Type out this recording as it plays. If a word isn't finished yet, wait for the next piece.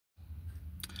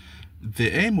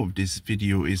The aim of this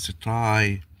video is to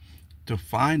try to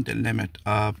find the limit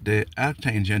of the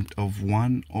arctangent of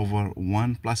 1 over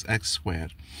 1 plus x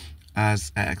squared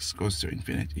as x goes to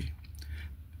infinity.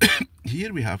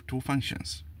 Here we have two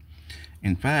functions.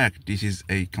 In fact, this is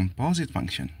a composite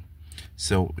function.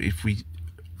 So if we,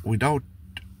 without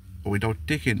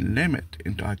taking limit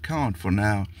into account for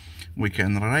now, we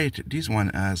can write this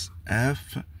one as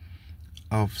f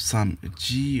of some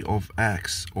g of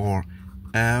x, or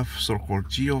f so-called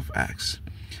g of x,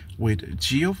 with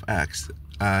g of x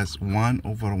as 1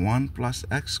 over 1 plus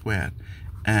x squared,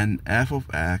 and f of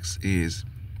x is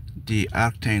the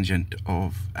arctangent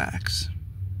of x.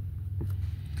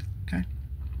 Okay,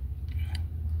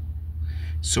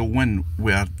 so when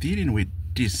we are dealing with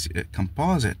this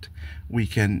composite, we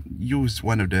can use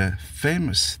one of the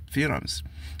famous theorems.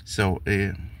 So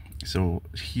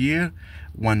here,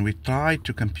 when we try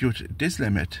to compute this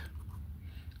limit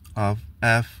of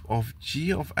f of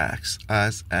g of x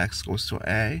as x goes to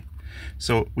a,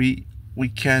 so we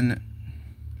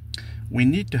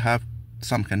need to have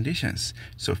some conditions.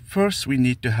 So first we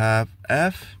need to have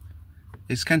f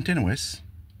is continuous.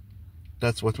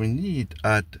 That's what we need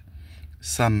at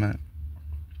some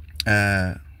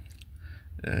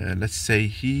let's say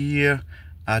here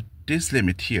at this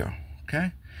limit here.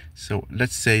 Okay, so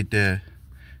let's say the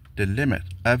limit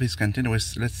f is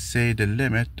continuous. Let's say the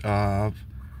limit of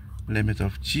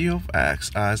g of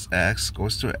x as x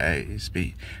goes to a is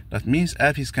b. That means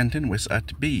f is continuous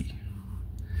at b.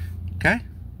 Okay,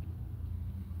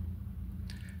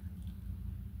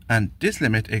 and this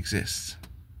limit exists.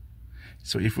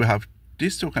 So if we have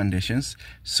these two conditions,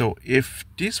 so if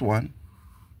this one,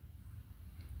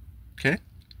 okay,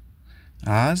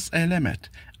 has a limit,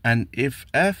 and if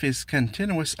f is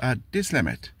continuous at this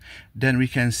limit, then we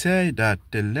can say that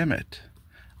the limit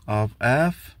of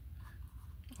f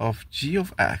of g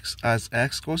of x as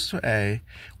x goes to a,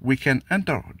 we can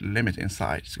enter the limit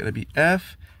inside. It's going to be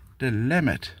f the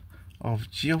limit of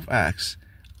g of x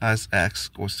as x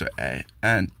goes to a,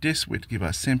 and this would give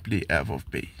us simply f of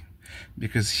b,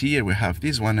 because here we have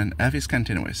this one and f is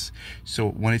continuous. So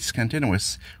when it's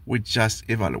continuous, we just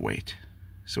evaluate.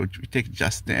 So we take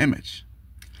just the image.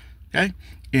 Okay,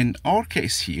 in our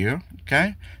case here,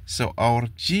 okay, so our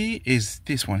g is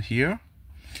this one here,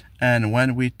 and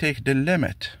when we take the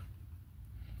limit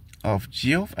of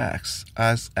g of x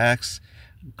as x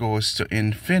goes to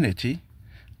infinity,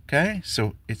 okay,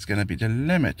 so it's going to be the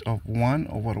limit of 1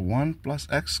 over 1 plus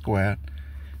x squared,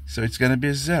 so it's going to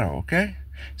be 0. Okay,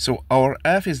 so our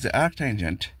f is the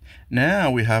arctangent. Now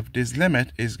we have this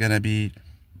limit is going to be,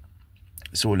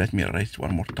 so let me write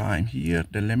one more time here,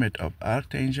 the limit of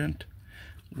arctangent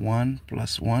 1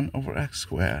 plus 1 over x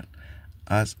squared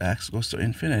as x goes to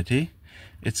infinity.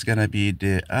 It's going to be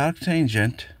the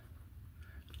arctangent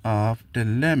of the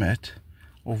limit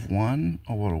of 1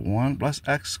 over 1 plus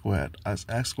x squared as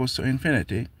x goes to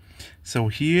infinity. So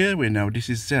here we know this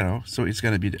is 0, so it's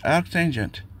going to be the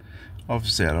arctangent of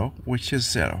 0, which is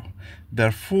 0.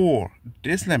 Therefore,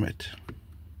 this limit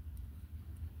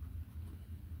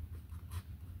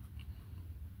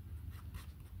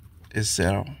is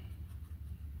 0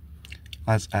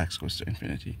 as x goes to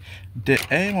infinity. The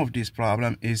aim of this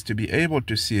problem is to be able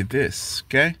to see this.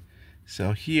 Okay,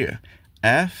 so here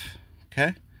f,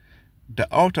 okay, the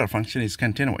outer function is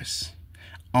continuous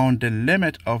on the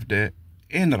limit of the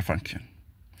inner function,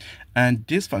 and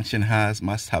this function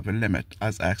must have a limit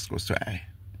as x goes to a.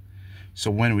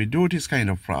 So when we do this kind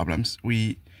of problems,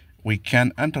 we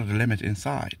can enter the limit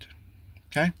inside.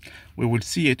 Okay, we will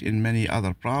see it in many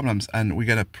other problems, and we're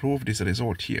gonna prove this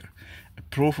result here. A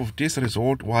proof of this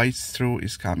result, why it's true,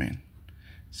 is coming.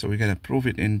 So we're gonna prove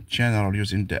it in general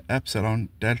using the epsilon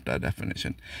delta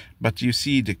definition. But you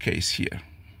see the case here.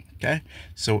 Okay,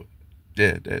 so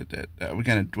we're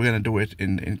gonna do it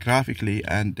in graphically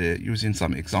and using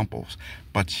some examples.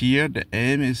 But here the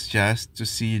aim is just to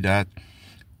see that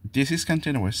this is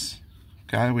continuous.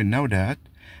 Okay, we know that,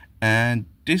 and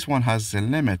this one has a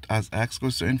limit as x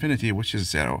goes to infinity, which is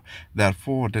 0.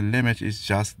 Therefore, the limit is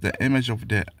just the image of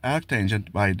the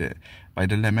arctangent by the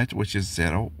limit, which is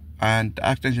 0, and the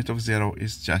arctangent of 0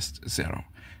 is just 0.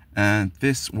 And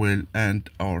this will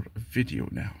end our video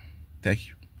now. Thank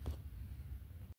you.